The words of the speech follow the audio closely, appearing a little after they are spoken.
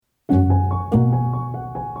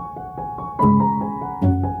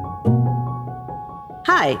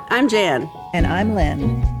Hi, I'm Jan. And I'm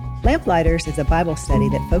Lynn. Lamplighters is a Bible study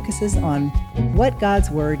that focuses on what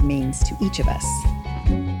God's Word means to each of us.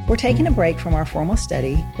 We're taking a break from our formal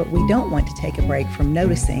study, but we don't want to take a break from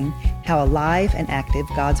noticing how alive and active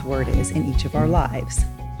God's Word is in each of our lives.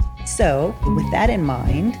 So, with that in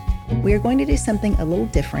mind, we are going to do something a little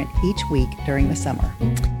different each week during the summer.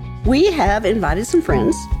 We have invited some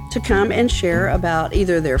friends to come and share about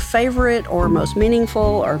either their favorite or most meaningful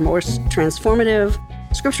or most transformative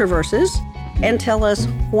scripture verses and tell us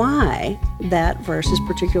why that verse is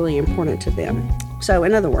particularly important to them. So,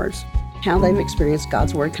 in other words, how they've experienced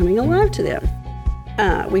God's Word coming alive to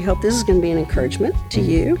them. We hope this is going to be an encouragement to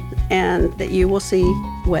you and that you will see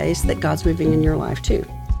ways that God's moving in your life too.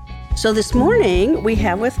 So this morning, we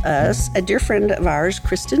have with us a dear friend of ours,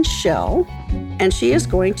 Kristen Schell, and she is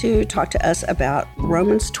going to talk to us about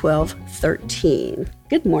Romans 12:13.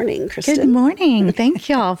 Good morning, Kristen. Good morning. Thank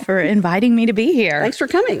y'all for inviting me to be here. Thanks for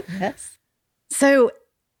coming. Yes. So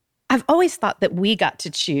I've always thought that we got to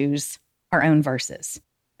choose our own verses.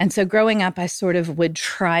 And so growing up, I sort of would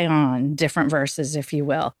try on different verses, if you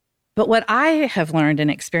will. But what I have learned and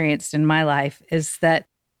experienced in my life is that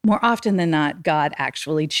more often than not, God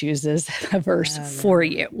actually chooses a verse for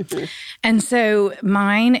you. Mm-hmm. And so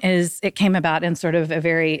mine it came about in sort of a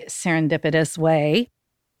very serendipitous way.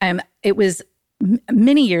 It was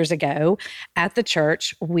many years ago at the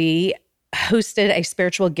church, we hosted a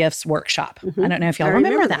spiritual gifts workshop. Mm-hmm. I don't know if y'all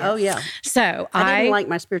remember that. Oh, yeah. So I didn't like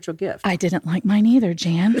my spiritual gift. I didn't like mine either,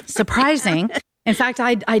 Jan. Surprising. In fact,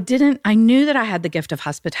 I knew that I had the gift of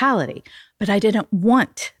hospitality, but I didn't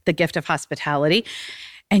want the gift of hospitality.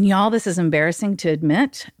 And y'all, this is embarrassing to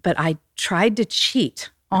admit, but I tried to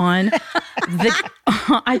cheat on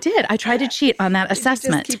I did. I tried to cheat on that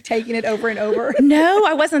assessment. You just keep taking it over and over? No,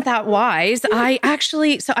 I wasn't that wise. I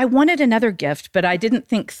wanted another gift, but I didn't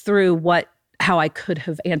think through how I could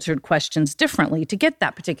have answered questions differently to get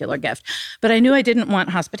that particular gift. But I knew I didn't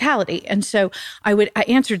want hospitality. And so I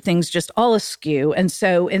answered things just all askew. And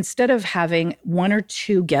so instead of having one or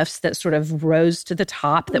two gifts that sort of rose to the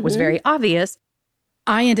top that was very obvious,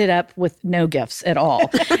 I ended up with no gifts at all.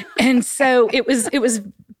 And so it was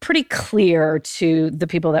pretty clear to the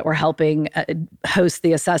people that were helping host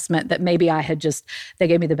the assessment that maybe they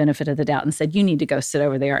gave me the benefit of the doubt and said, you need to go sit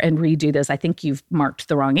over there and redo this. I think you've marked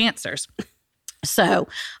the wrong answers. So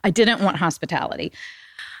I didn't want hospitality.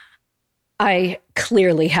 I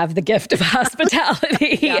clearly have the gift of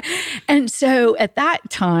hospitality. Yeah. And so at that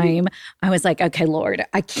time, I was like, okay, Lord,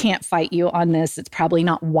 I can't fight you on this. It's probably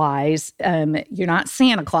not wise. You're not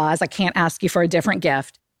Santa Claus. I can't ask you for a different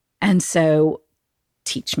gift. And so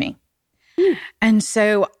teach me. And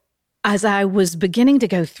so as I was beginning to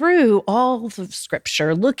go through all the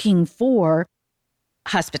scripture looking for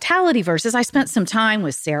hospitality verses, I spent some time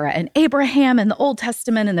with Sarah and Abraham in the Old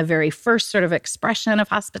Testament and the very first sort of expression of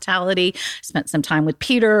hospitality. Spent some time with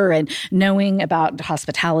Peter and knowing about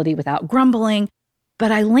hospitality without grumbling.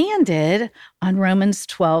 But I landed on Romans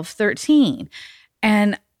 12:13.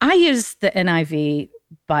 And I use the NIV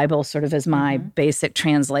Bible sort of as my basic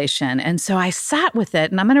translation. And so I sat with it,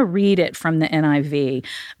 and I'm going to read it from the NIV.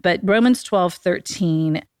 But Romans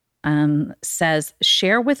 12:13 says,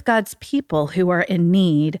 share with God's people who are in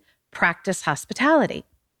need, practice hospitality.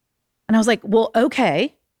 And I was like, well,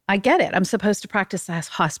 okay, I get it. I'm supposed to practice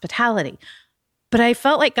hospitality. But I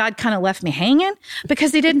felt like God kind of left me hanging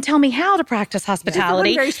because he didn't tell me how to practice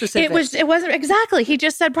hospitality. Very specific. It wasn't exactly. He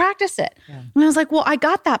just said, practice it. Yeah. And I was like, well, I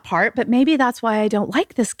got that part, but maybe that's why I don't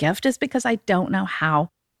like this gift is because I don't know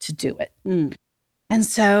how to do it. And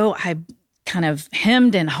so I kind of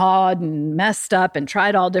hemmed and hawed and messed up and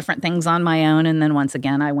tried all different things on my own. And then once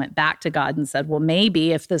again, I went back to God and said, well,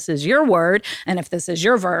 maybe if this is your word and if this is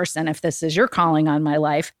your verse and if this is your calling on my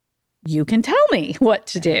life, you can tell me what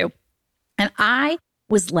to do. And I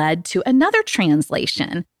was led to another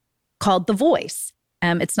translation called The Voice.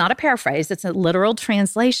 It's not a paraphrase, it's a literal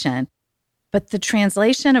translation. But the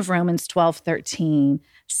translation of Romans 12:13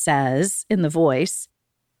 says in The Voice,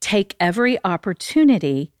 take every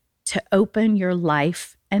opportunity to open your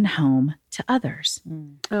life and home to others.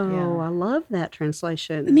 Oh, I love that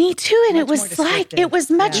translation. Me too. And it was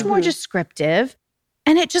much more descriptive.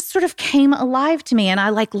 And it just sort of came alive to me. And I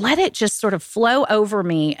let it just sort of flow over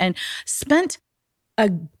me and spent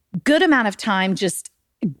a good amount of time just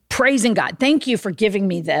praising God. Thank you for giving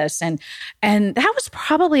me this. And that was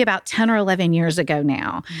probably about 10 or 11 years ago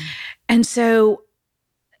now. And so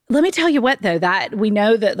Let me tell you what, though, that we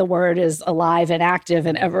know that the word is alive and active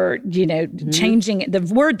and ever, changing. The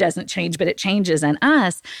word doesn't change, but it changes in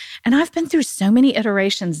us. And I've been through so many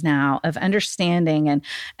iterations now of understanding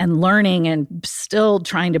and learning and still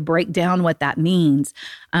trying to break down what that means.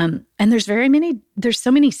 And there's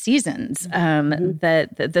so many seasons that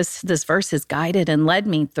this verse has guided and led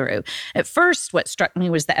me through. At first, what struck me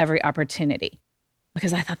was the every opportunity,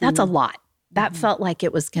 because I thought that's a lot. That felt like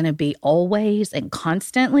it was going to be always and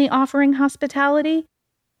constantly offering hospitality.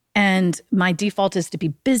 And my default is to be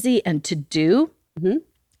busy and to do. Mm-hmm.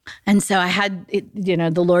 And so I had,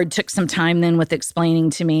 the Lord took some time then with explaining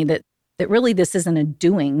to me that really this isn't a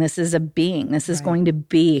doing, this is a being. This is going to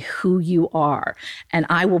be who you are. And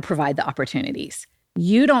I will provide the opportunities.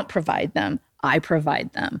 You don't provide them, I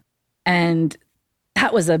provide them. And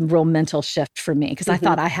that was a real mental shift for me, because I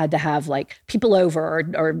thought I had to have like people over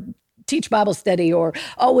or teach Bible study or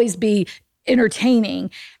always be entertaining.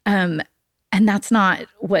 And that's not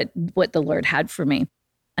what the Lord had for me.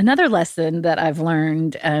 Another lesson that I've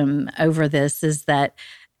learned over this is that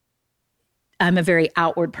I'm a very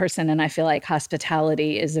outward person, and I feel like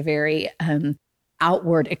hospitality is a very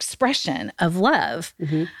outward expression of love.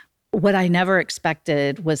 Mm-hmm. What I never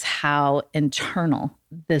expected was how internal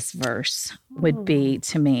this verse would be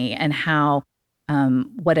to me, and how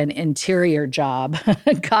what an interior job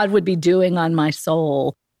God would be doing on my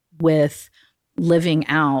soul with living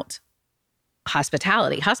out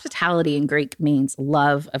hospitality. Hospitality in Greek means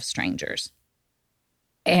love of strangers.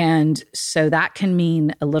 And so that can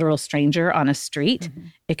mean a literal stranger on a street. Mm-hmm.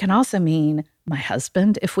 It can also mean my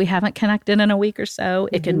husband, if we haven't connected in a week or so.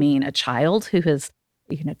 It can mean a child who has,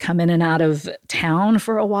 come in and out of town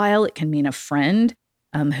for a while. It can mean a friend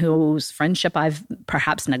whose friendship I've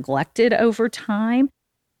perhaps neglected over time.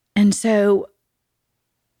 And so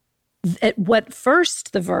at what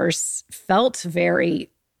first the verse felt very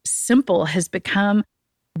simple has become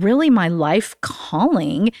really my life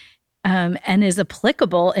calling, and is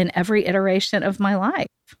applicable in every iteration of my life.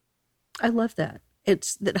 I love that.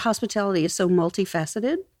 It's that hospitality is so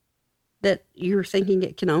multifaceted that you're thinking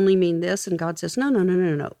it can only mean this, and God says,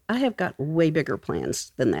 no. I have got way bigger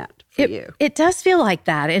plans than that for you. It does feel like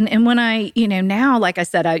that. And when I, now, like I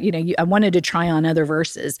said, I wanted to try on other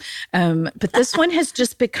verses, but this one has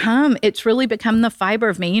just it's really become the fiber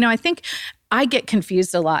of me. I think I get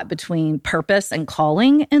confused a lot between purpose and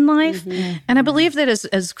calling in life. Mm-hmm. And I believe that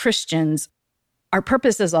as Christians, our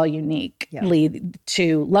purpose is all uniquely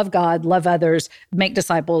to love God, love others, make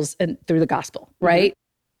disciples, and through the gospel, right? Mm-hmm.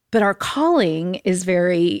 But our calling is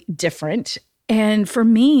very different. And for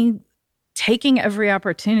me, taking every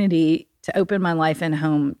opportunity to open my life and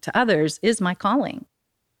home to others is my calling.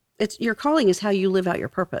 It's your calling is how you live out your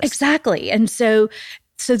purpose. Exactly. And so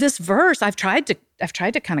this verse, I've tried to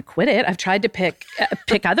kind of quit it. I've tried to pick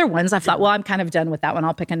other ones. I thought, well, I'm kind of done with that one.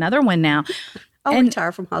 I'll pick another one now. I'll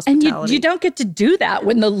retire from hospitality. And you don't get to do that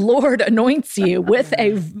when the Lord anoints you with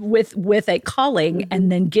a calling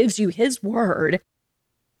and then gives you His word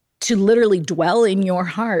to literally dwell in your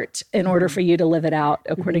heart in order for you to live it out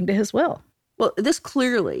according to His will. Well, this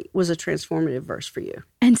clearly was a transformative verse for you.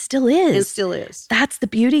 And still is. And still is. That's the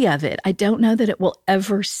beauty of it. I don't know that it will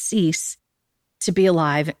ever cease to be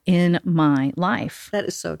alive in my life. That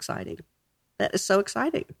is so exciting. That is so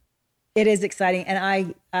exciting. It is exciting.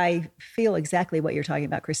 And I feel exactly what you're talking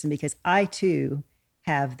about, Kristen, because I too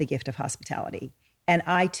have the gift of hospitality. And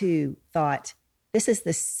I too thought, this is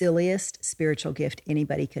the silliest spiritual gift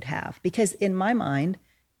anybody could have. Because in my mind,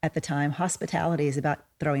 at the time, hospitality is about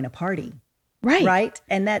throwing a party. Right. Right?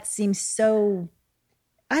 And that seems so,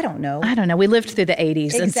 I don't know. We lived through the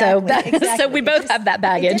 80s. Exactly, and so we both have that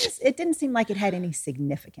baggage. It didn't seem like it had any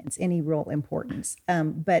significance, any real importance.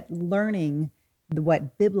 But learning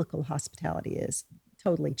what biblical hospitality is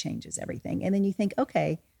totally changes everything. And then you think,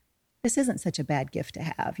 okay, this isn't such a bad gift to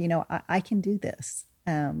have. I can do this.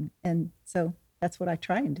 And so that's what I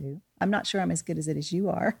try and do. I'm not sure I'm as good as it as you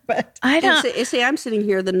are, but I don't. See, I'm sitting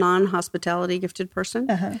here, the non-hospitality gifted person,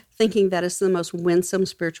 thinking that is the most winsome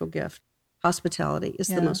spiritual gift. Hospitality is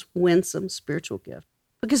the most winsome spiritual gift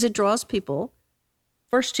because it draws people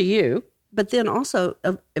first to you, but then also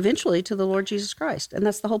eventually to the Lord Jesus Christ. And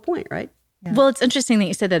that's the whole point, right? Yeah. Well, it's interesting that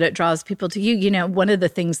you said that it draws people to you. One of the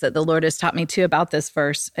things that the Lord has taught me too about this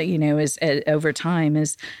verse, is over time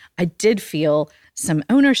is I did feel some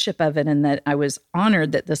ownership of it, and that I was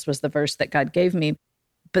honored that this was the verse that God gave me.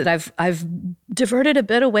 But I've diverted a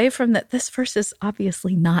bit away from that. This verse is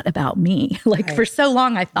obviously not about me. For so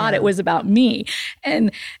long, I thought it was about me,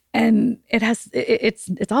 and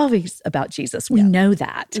it's always about Jesus. We know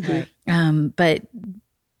that. Right.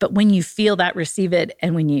 But when you feel that, receive it,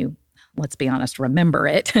 and when you let's be honest, remember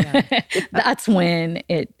it, that's when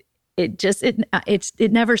it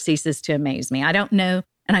never ceases to amaze me. I don't know.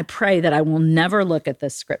 And I pray that I will never look at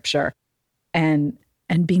this scripture and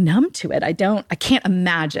be numb to it. I can't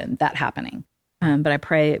imagine that happening. But I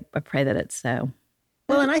pray that it's so.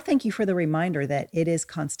 Well, and I thank you for the reminder that it is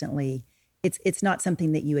constantly, it's not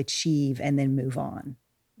something that you achieve and then move on.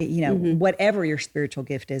 Whatever your spiritual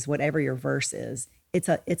gift is, whatever your verse is, it's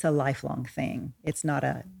a lifelong thing. It's not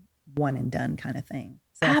a one and done kind of thing.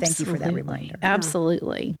 So I thank you for that reminder.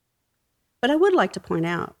 Absolutely. But I would like to point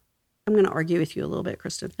out, I'm going to argue with you a little bit,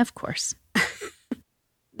 Kristen. Of course.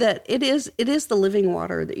 That it is the living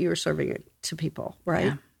water that you are serving it to people, right?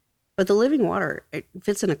 Yeah. But the living water, it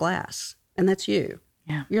fits in a glass, and that's you.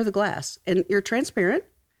 Yeah. You're the glass, and you're transparent.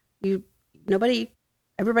 Everybody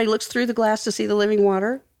looks through the glass to see the living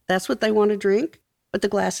water. That's what they want to drink, but the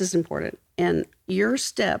glass is important. And your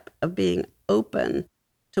step of being open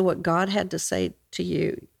to what God had to say to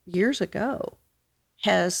you years ago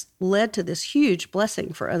has led to this huge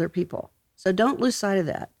blessing for other people. So don't lose sight of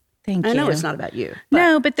that. Thank you. I know it's not about you.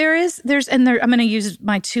 No, but there's I'm going to use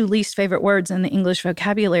my two least favorite words in the English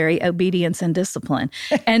vocabulary: obedience and discipline.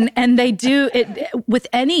 And they do it with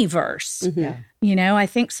any verse. Mm-hmm. I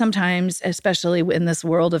think sometimes, especially in this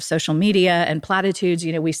world of social media and platitudes,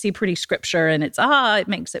 we see pretty scripture and it's it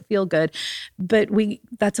makes it feel good, but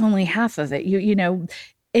that's only half of it.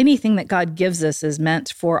 Anything that God gives us is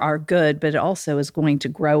meant for our good, but it also is going to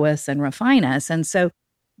grow us and refine us. And so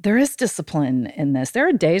there is discipline in this. There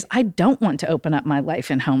are days I don't want to open up my life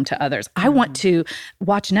and home to others. I want to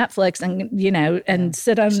watch Netflix and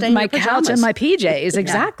sit on my couch in my PJs.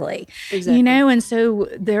 Exactly. And so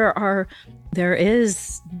there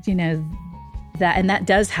is that, and that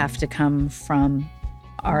does have to come from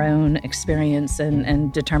our own experience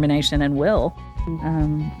and determination and will.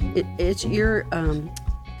 It's your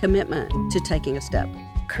commitment to taking a step.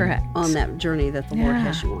 Correct. On that journey that the Lord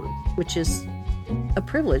has you on, which is a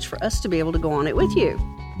privilege for us to be able to go on it with you.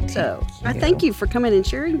 I thank you for coming and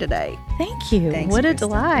sharing today. Thank you. Thanks, what a Kristen.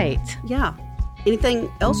 delight. Yeah.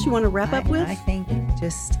 Anything else you want to wrap up with? I think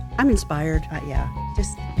I'm inspired.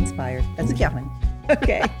 Just inspired. That's a good one.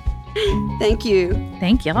 Okay. Thank you.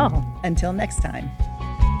 Thank y'all. Until next time.